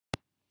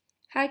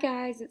Hi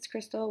guys, it's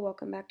Crystal.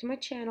 Welcome back to my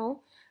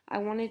channel. I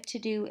wanted to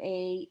do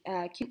a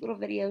cute little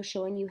video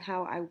showing you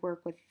how I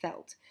work with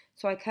felt.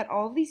 So I cut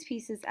all of these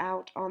pieces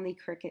out on the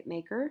Cricut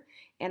maker,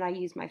 and I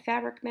use my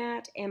fabric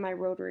mat and my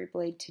rotary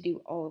blade to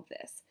do all of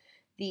this.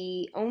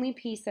 The only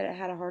piece that I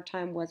had a hard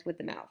time was with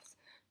the mouths.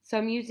 So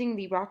I'm using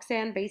the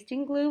Roxanne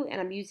basting glue,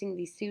 and I'm using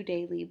the Sue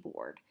Daley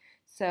board.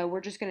 So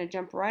we're just going to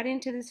jump right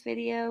into this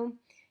video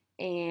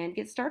and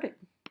get started.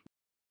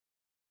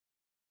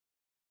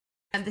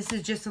 And this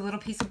is just a little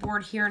piece of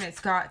board here, and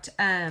it's got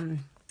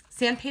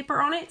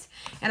sandpaper on it.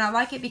 And I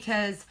like it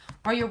because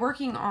while you're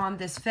working on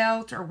this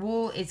felt or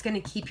wool, it's going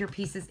to keep your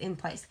pieces in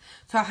place.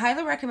 So I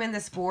highly recommend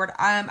this board.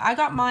 I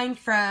got mine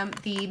from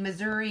the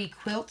Missouri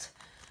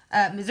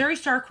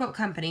Star Quilt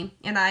Company,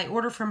 and I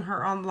order from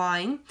her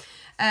online.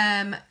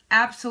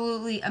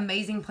 Absolutely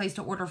amazing place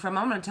to order from.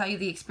 I'm going to tell you,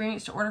 the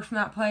experience to order from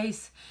that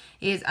place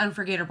is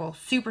unforgettable.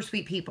 Super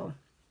sweet people.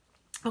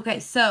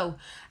 Okay, so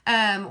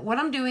what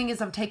I'm doing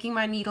is I'm taking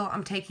my needle,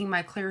 I'm taking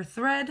my clear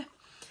thread,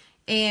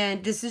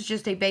 and this is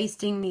just a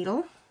basting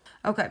needle.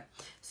 Okay,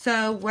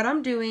 so what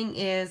I'm doing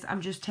is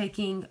I'm just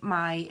taking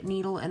my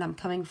needle and I'm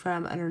coming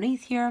from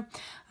underneath here.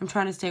 I'm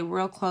trying to stay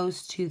real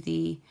close to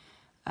the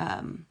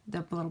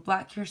little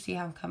black here. See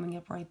how I'm coming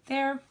up right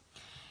there?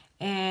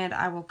 And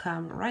I will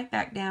come right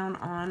back down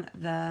on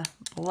the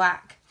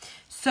black.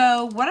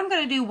 So what I'm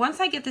going to do,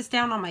 once I get this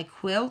down on my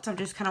quilt, I'm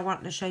just kind of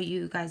wanting to show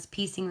you guys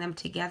piecing them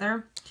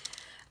together.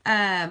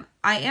 I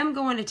am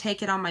going to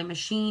take it on my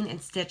machine and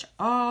stitch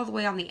all the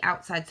way on the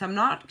outside. So I'm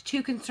not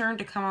too concerned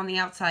to come on the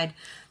outside,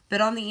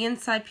 but on the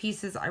inside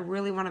pieces, I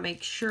really want to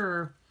make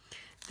sure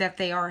that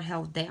they are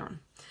held down.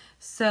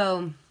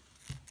 So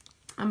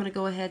I'm going to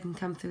go ahead and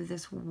come through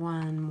this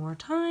one more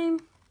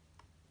time.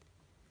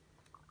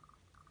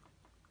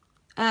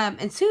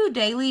 And Sue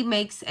Daley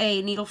makes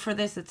a needle for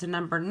this. It's a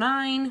number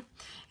 9,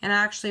 and I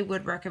actually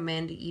would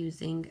recommend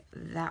using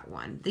that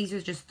one. These are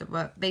just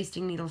the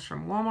basting needles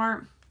from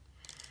Walmart.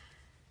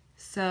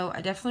 So I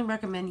definitely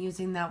recommend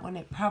using that one.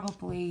 It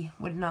probably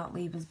would not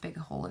leave as big a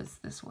hole as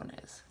this one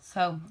is.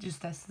 So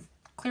just this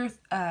clear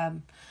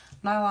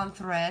nylon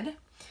thread.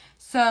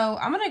 So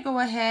I'm going to go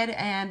ahead,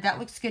 and that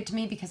looks good to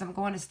me because I'm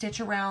going to stitch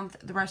around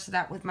the rest of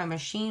that with my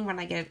machine when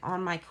I get it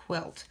on my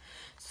quilt.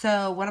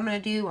 So what I'm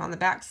going to do on the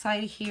back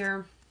side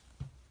here,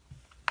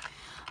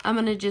 I'm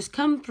going to just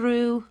come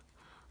through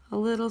a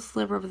little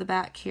sliver of the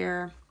back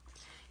here,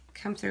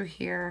 come through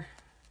here,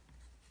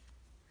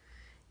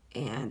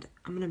 and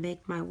I'm going to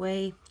make my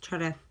way,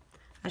 I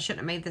shouldn't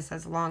have made this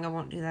as long. I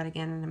won't do that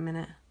again in a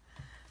minute.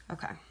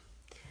 Okay.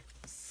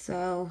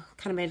 So,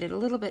 kind of made it a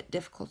little bit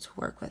difficult to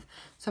work with.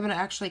 So, I'm going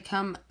to actually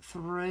come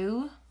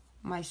through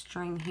my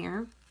string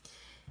here.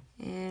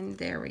 And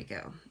there we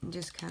go. And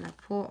just kind of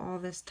pull all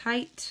this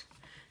tight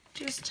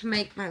just to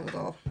make my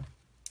little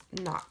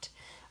knot.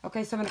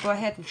 Okay, so I'm going to go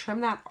ahead and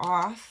trim that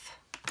off,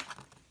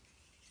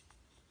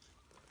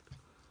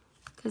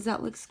 because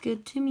that looks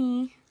good to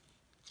me.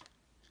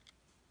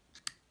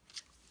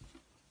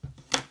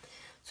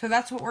 So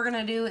that's what we're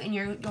going to do, and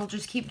you'll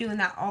just keep doing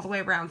that all the way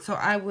around. So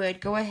I would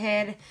go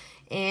ahead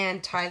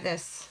and tie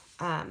this.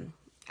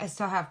 I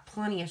still have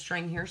plenty of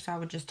string here, so I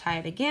would just tie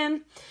it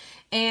again.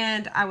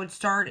 And I would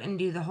start and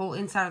do the whole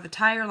inside of the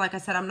tire. Like I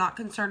said, I'm not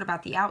concerned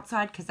about the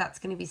outside because that's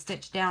going to be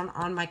stitched down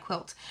on my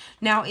quilt.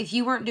 Now, if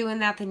you weren't doing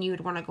that, then you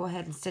would want to go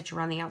ahead and stitch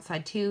around the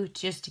outside too,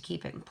 just to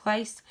keep it in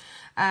place.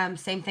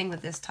 Same thing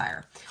with this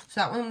tire.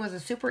 So that one was a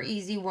super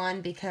easy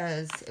one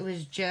because it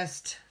was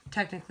just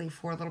technically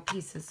 4 little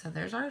pieces. So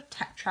there's our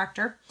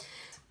tractor.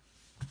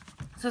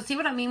 So see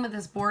what I mean with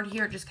this board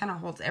here? It just kind of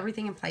holds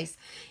everything in place.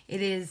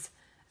 It is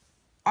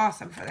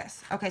awesome for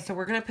this. Okay, so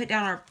we're going to put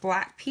down our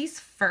black piece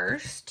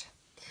first.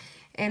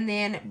 And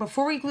then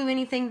before we glue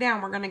anything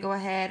down, we're going to go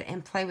ahead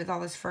and play with all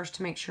this first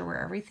to make sure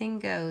where everything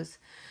goes.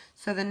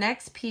 So the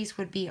next piece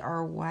would be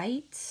our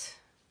white.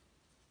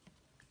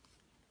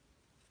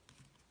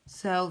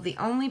 So the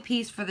only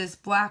piece for this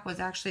black was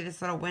actually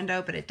this little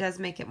window, but it does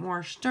make it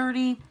more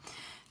sturdy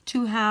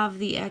to have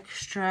the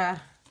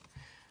extra,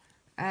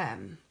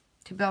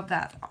 to build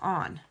that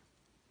on.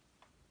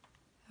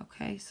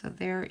 Okay, so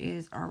there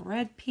is our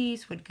red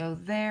piece, would go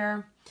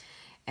there.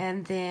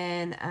 And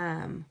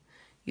then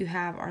you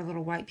have our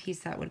little white piece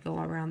that would go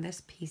around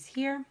this piece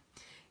here.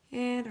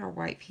 And our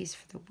white piece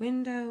for the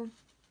window.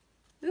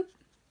 Oop.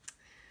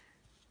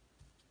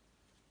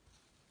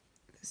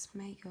 This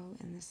may go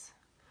in this.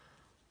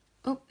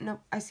 Oh, no,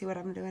 I see what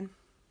I'm doing.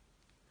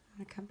 I'm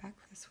going to come back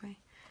this way.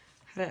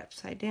 Had it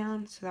upside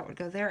down, so that would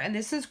go there. And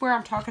this is where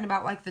I'm talking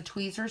about like the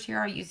tweezers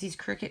here. I use these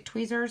Cricut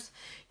tweezers.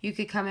 You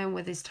could come in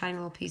with these tiny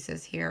little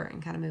pieces here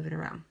and kind of move it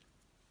around.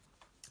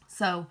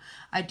 So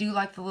I do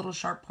like the little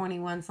sharp pointy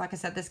ones. Like I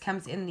said, this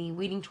comes in the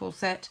weeding tool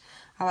set.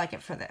 I like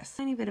it for this.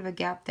 Tiny bit of a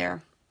gap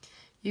there.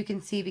 You can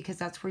see because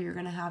that's where you're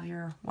going to have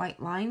your white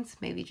lines.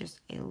 Maybe just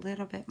a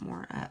little bit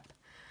more up.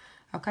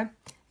 Okay.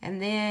 And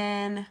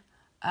then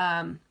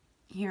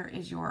here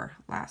is your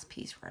last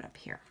piece right up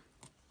here.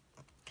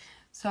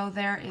 So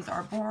there is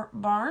our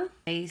barn.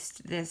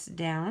 Baste this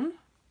down.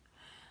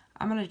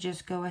 I'm going to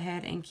just go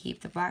ahead and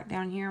keep the black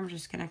down here. I'm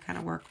just going to kind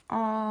of work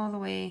all the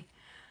way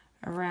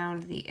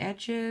around the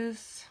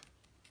edges.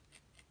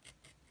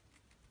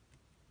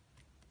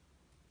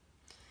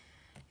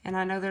 And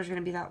I know there's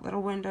going to be that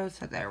little window,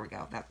 so there we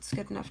go. That's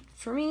good enough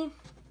for me.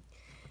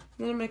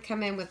 Then I'm going to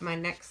come in with my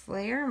next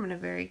layer. I'm going to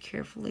very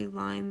carefully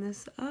line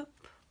this up.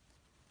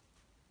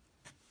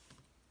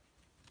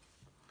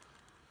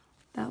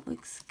 That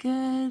looks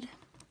good.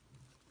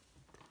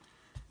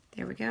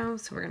 There we go.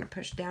 So we're going to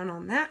push down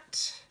on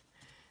that.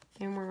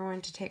 Then we're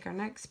going to take our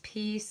next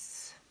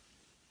piece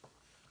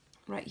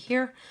right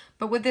here.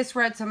 But with this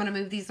red, so I'm going to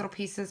move these little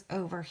pieces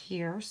over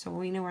here so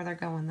we know where they're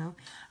going though.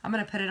 I'm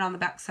going to put it on the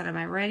back side of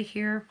my red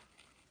here.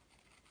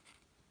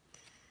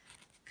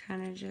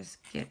 Kind of just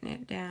getting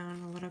it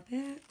down a little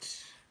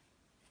bit.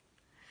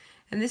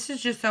 And this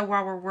is just so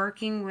while we're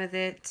working with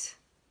it,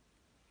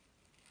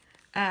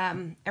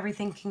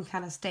 everything can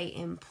kind of stay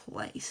in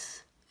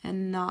place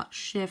and not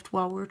shift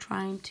while we're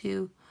trying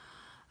to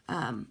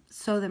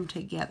sew them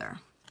together.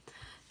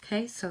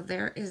 Okay, so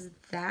there is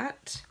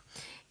that.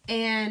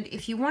 And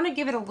if you want to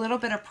give it a little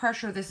bit of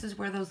pressure, this is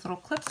where those little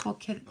clips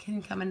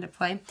can come into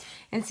play.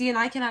 And see, and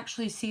I can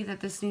actually see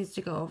that this needs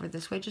to go over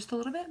this way just a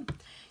little bit.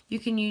 You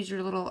can use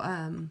your little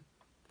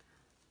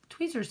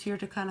tweezers here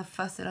to kind of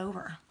fuss it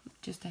over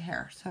just a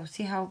hair. So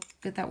see how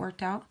good that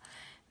worked out?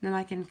 And then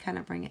I can kind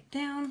of bring it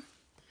down.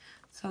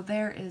 So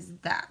there is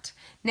that.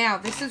 Now,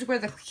 this is where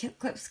the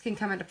clips can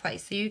come into play.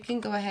 So you can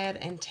go ahead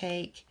and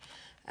take,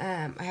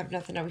 I have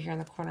nothing over here in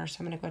the corner, so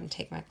I'm going to go ahead and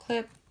take my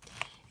clip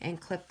and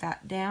clip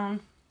that down.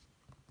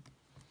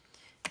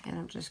 And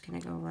I'm just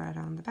going to go right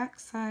on the back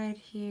side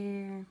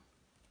here.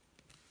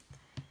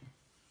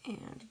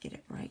 And get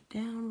it right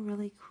down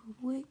really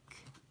quick.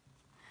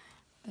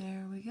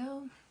 There we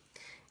go.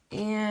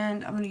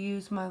 And I'm going to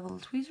use my little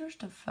tweezers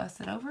to fuss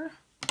it over.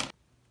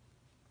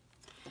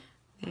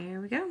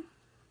 There we go.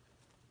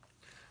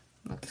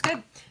 Looks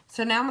good.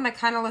 So now I'm going to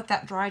kind of let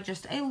that dry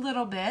just a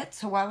little bit.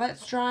 So while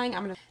that's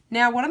drying,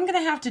 now what I'm going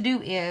to have to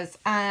do is,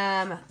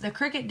 the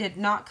Cricut did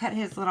not cut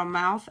his little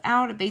mouth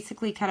out. It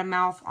basically cut a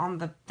mouth on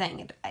the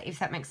thing, if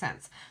that makes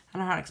sense. I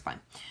don't know how to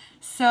explain.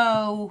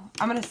 So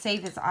I'm going to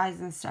save his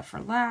eyes and stuff for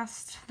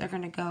last. They're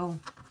going to go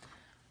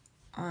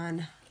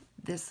on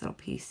this little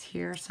piece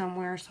here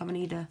somewhere. So I'm going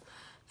to need to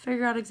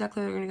figure out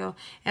exactly where they're going to go.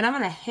 And I'm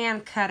going to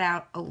hand cut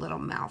out a little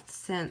mouth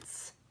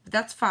since...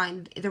 That's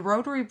fine. The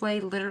rotary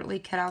blade literally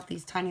cut out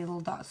these tiny little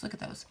dots. Look at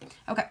those.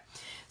 Okay.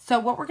 So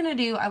what we're going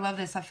to do, I love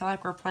this. I feel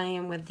like we're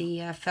playing with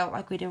the felt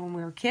like we did when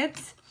we were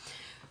kids.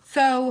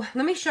 So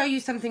let me show you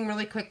something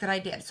really quick that I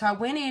did. So I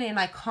went in and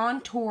I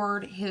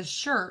contoured his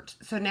shirt.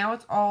 So now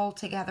it's all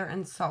together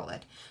and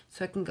solid.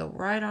 So it can go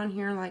right on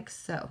here like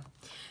so.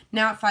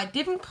 Now if I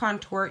didn't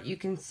contour it, you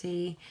can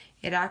see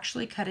it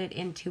actually cut it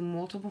into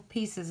multiple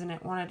pieces and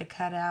it wanted to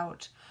cut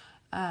out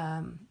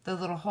the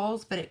little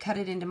holes, but it cut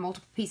it into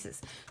multiple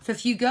pieces. So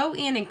if you go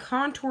in and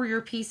contour your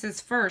pieces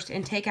first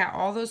and take out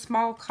all those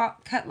small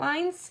cut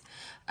lines,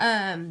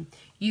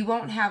 you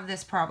won't have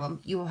this problem.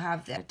 You will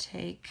have that.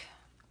 Take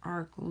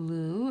our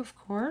glue, of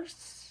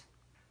course.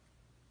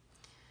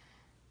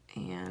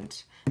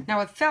 And now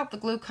with felt, the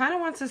glue kind of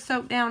wants to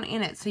soak down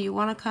in it, so you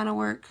want to kind of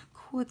work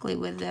quickly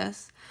with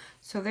this.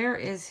 So there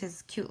is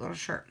his cute little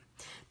shirt.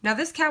 Now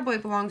this cowboy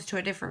belongs to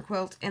a different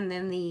quilt, and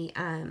then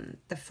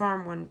the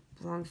farm one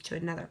belongs to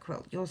another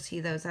quilt. You'll see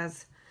those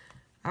as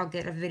I'll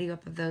get a video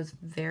up of those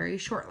very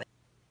shortly.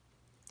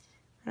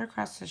 Right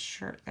across the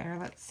shirt there,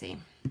 let's see.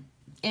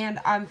 And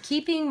I'm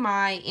keeping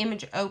my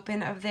image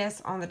open of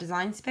this on the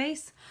design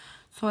space,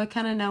 so I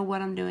kind of know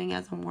what I'm doing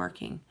as I'm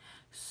working.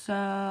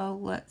 So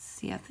let's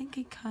see, I think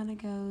it kind of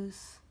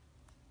goes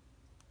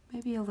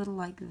maybe a little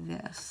like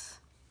this.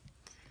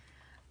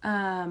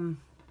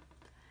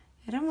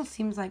 It almost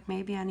seems like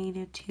maybe I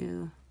needed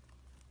to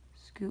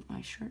scoot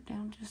my shirt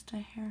down just a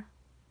hair.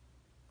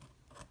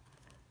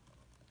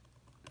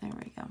 There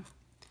we go.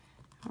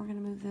 We're going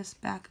to move this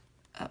back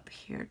up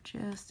here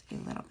just a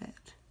little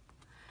bit.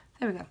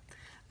 There we go.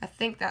 I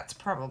think that's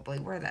probably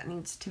where that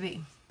needs to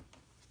be.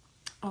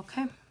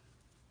 Okay.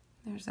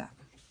 There's that.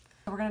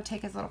 So we're going to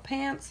take his little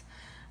pants.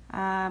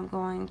 I'm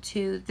going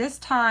to, this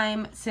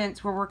time,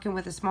 since we're working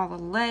with the small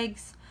little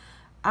legs,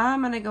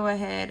 I'm going to go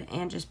ahead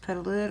and just put a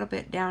little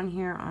bit down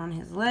here on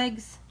his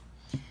legs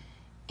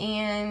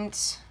and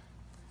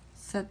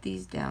set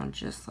these down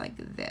just like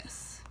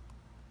this.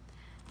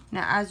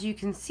 Now, as you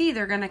can see,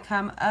 they're going to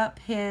come up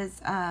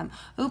his,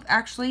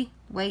 actually,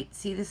 wait,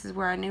 see, this is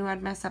where I knew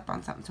I'd mess up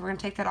on something, so we're going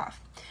to take that off.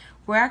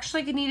 We're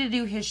actually going to need to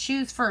do his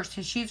shoes first.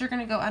 His shoes are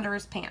going to go under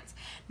his pants.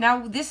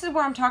 Now, this is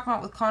where I'm talking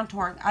about with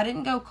contouring. I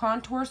didn't go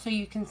contour, so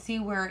you can see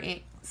where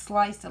it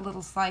sliced a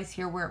little slice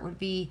here where it would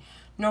be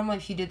normally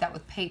if you did that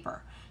with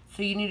paper.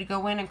 So you need to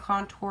go in and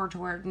contour to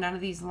where none of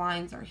these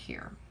lines are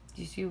here.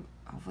 You see,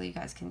 hopefully you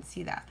guys can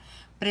see that.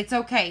 But it's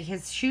okay.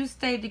 His shoes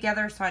stayed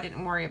together, so I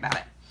didn't worry about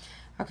it.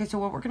 Okay, so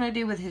what we're going to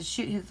do with his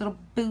little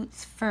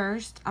boots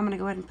first, I'm going to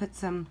go ahead and put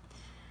some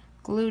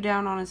glue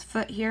down on his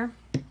foot here.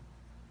 Go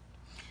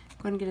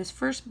ahead and get his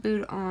first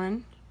boot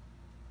on.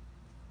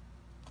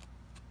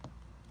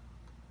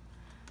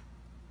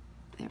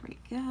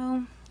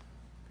 go.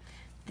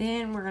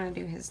 Then we're going to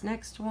do his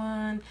next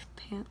one.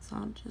 Pants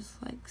on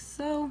just like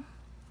so.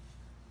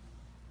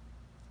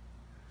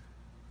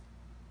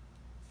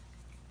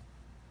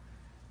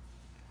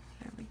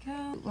 There we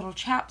go. Little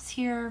chaps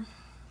here.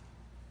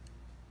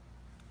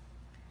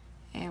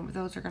 And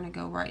those are going to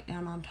go right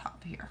down on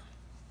top here.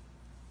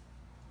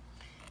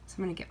 So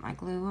I'm going to get my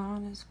glue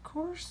on, of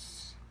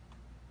course.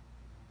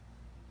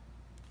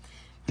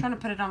 I'm trying to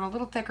put it on a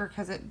little thicker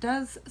because it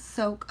does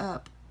soak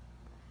up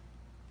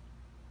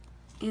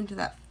into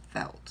that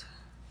felt.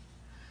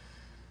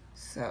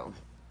 So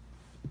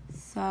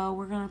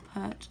we're going to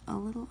put a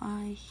little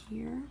eye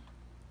here.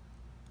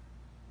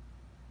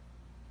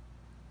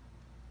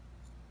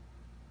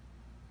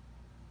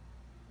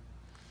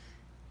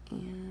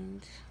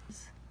 And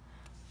this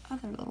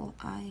other little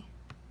eye.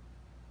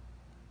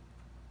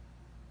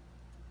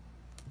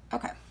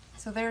 Okay,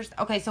 so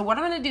so what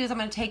I'm going to do is I'm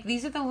going to take,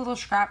 these are the little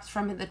scraps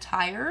from the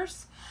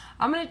tires.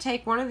 I'm going to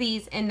take one of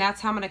these, and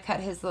that's how I'm going to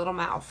cut his little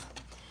mouth.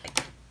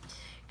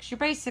 Because you're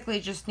basically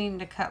just needing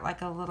to cut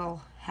like a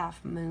little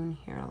half moon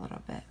here a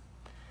little bit.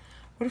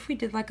 What if we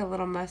did like a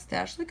little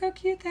mustache? Look how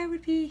cute that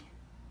would be.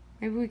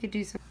 Maybe we could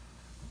do some.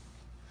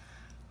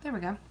 There we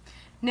go.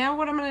 Now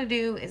what I'm going to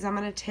do is I'm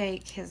going to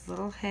take his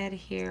little head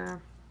here,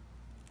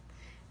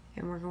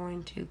 and we're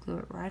going to glue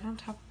it right on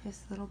top of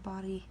his little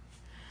body.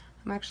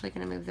 I'm actually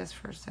going to move this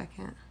for a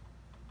second.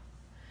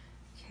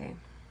 Okay.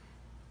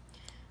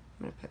 I'm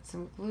going to put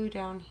some glue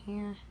down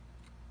here.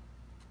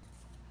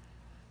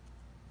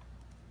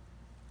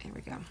 There we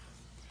go.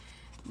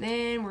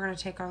 Then we're going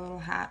to take our little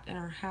hat, and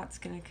our hat's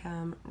going to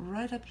come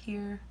right up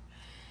here.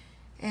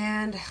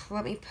 And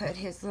let me put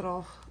his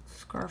little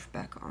scarf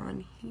back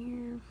on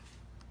here.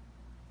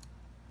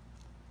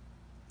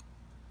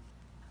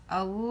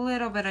 A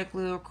little bit of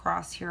glue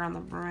across here on the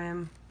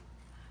brim.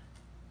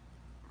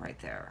 Right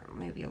there,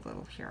 maybe a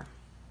little here.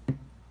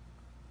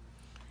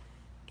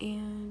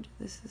 And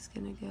this is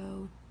gonna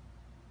go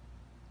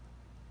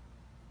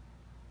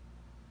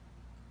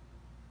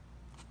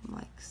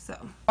like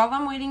so. While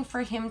I'm waiting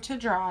for him to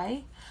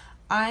dry,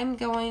 I'm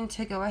going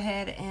to go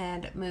ahead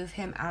and move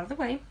him out of the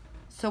way.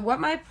 So what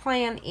my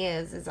plan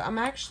is I'm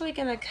actually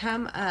gonna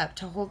come up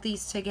to hold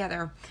these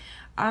together.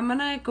 I'm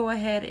gonna go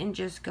ahead and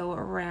just go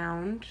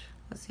around.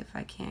 Let's see if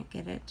I can't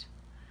get it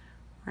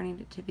where I need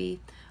it to be.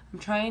 I'm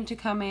trying to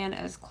come in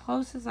as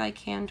close as I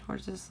can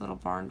towards this little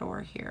barn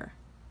door here.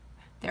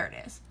 There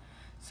it is.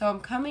 So I'm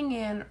coming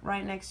in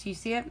right next to, you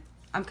see it?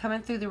 I'm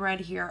coming through the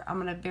red here. I'm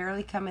gonna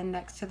barely come in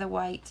next to the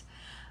white.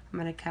 I'm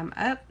gonna come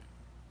up,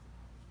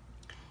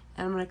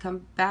 and I'm gonna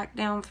come back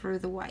down through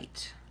the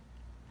white.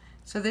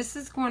 So this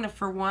is going to,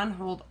 for one,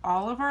 hold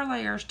all of our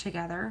layers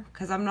together,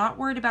 because I'm not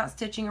worried about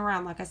stitching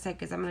around, like I said,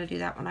 because I'm gonna do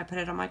that when I put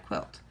it on my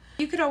quilt.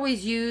 You could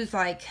always use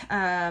like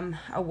a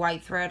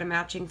white thread, a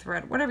matching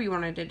thread, whatever you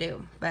wanted to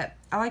do. But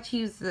I like to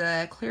use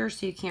the clear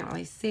so you can't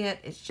really see it.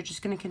 It's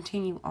just going to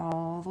continue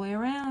all the way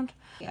around.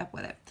 Up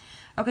with it.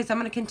 Okay, so I'm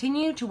going to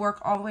continue to work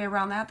all the way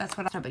around that. That's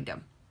no big deal.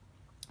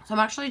 So I'm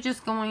actually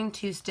just going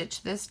to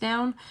stitch this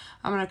down.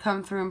 I'm going to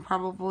come through and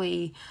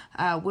probably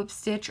whip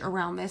stitch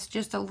around this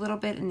just a little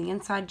bit in the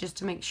inside just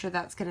to make sure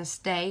that's going to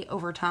stay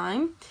over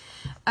time.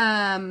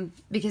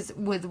 Because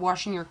with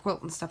washing your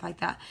quilt and stuff like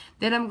that.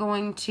 Then I'm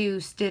going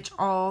to stitch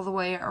all the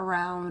way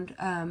around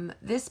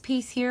this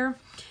piece here.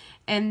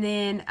 And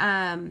then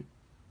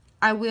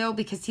I will,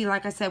 because see,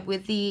 like I said,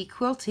 with the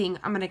quilting,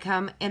 I'm going to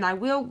come and I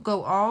will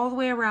go all the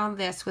way around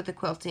this with the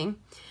quilting.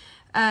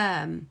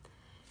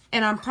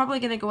 And I'm probably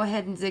going to go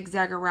ahead and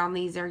zigzag around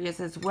these areas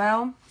as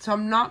well. So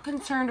I'm not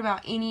concerned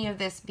about any of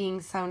this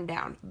being sewn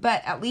down.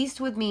 But at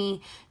least with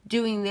me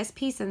doing this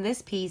piece and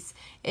this piece,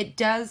 it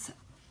does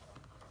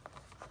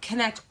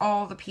connect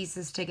all the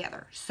pieces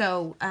together.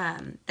 So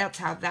that's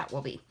how that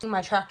will be.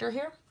 My tractor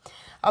here,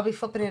 I'll be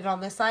flipping it on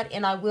this side,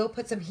 and I will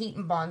put some heat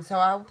and bond. So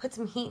I'll put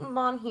some heat and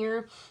bond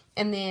here,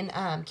 and then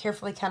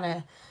carefully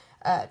kind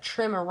of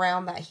trim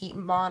around that heat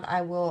and bond.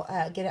 I will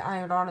get it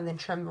ironed on and then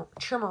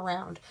trim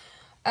around.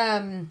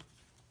 And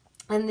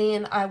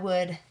then I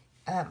would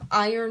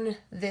iron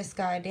this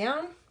guy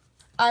down.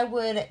 I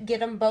would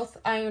get them both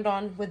ironed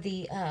on with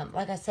the,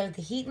 like I said,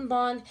 the heat and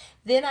bond.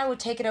 Then I would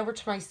take it over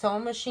to my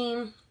sewing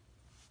machine,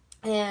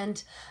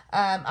 and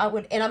I'm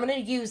going to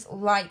use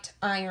light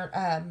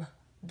iron,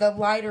 the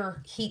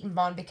lighter heat and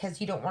bond,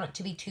 because you don't want it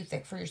to be too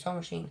thick for your sewing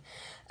machine.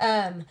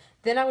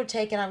 Then I would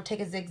take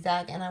a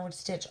zigzag, and I would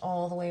stitch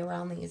all the way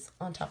around these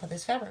on top of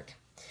this fabric.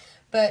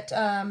 But,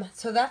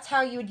 so that's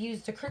how you would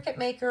use the Cricut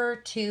Maker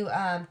to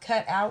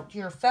cut out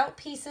your felt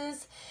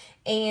pieces.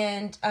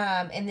 And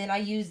then I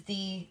use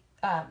the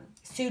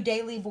Sue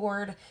Daley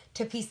Board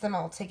to piece them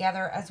all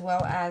together, as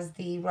well as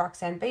the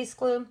Roxanne base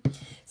glue.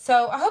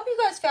 So I hope you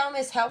guys found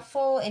this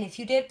helpful. And if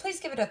you did, please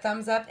give it a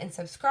thumbs up and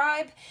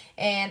subscribe.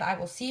 And I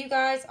will see you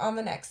guys on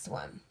the next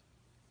one.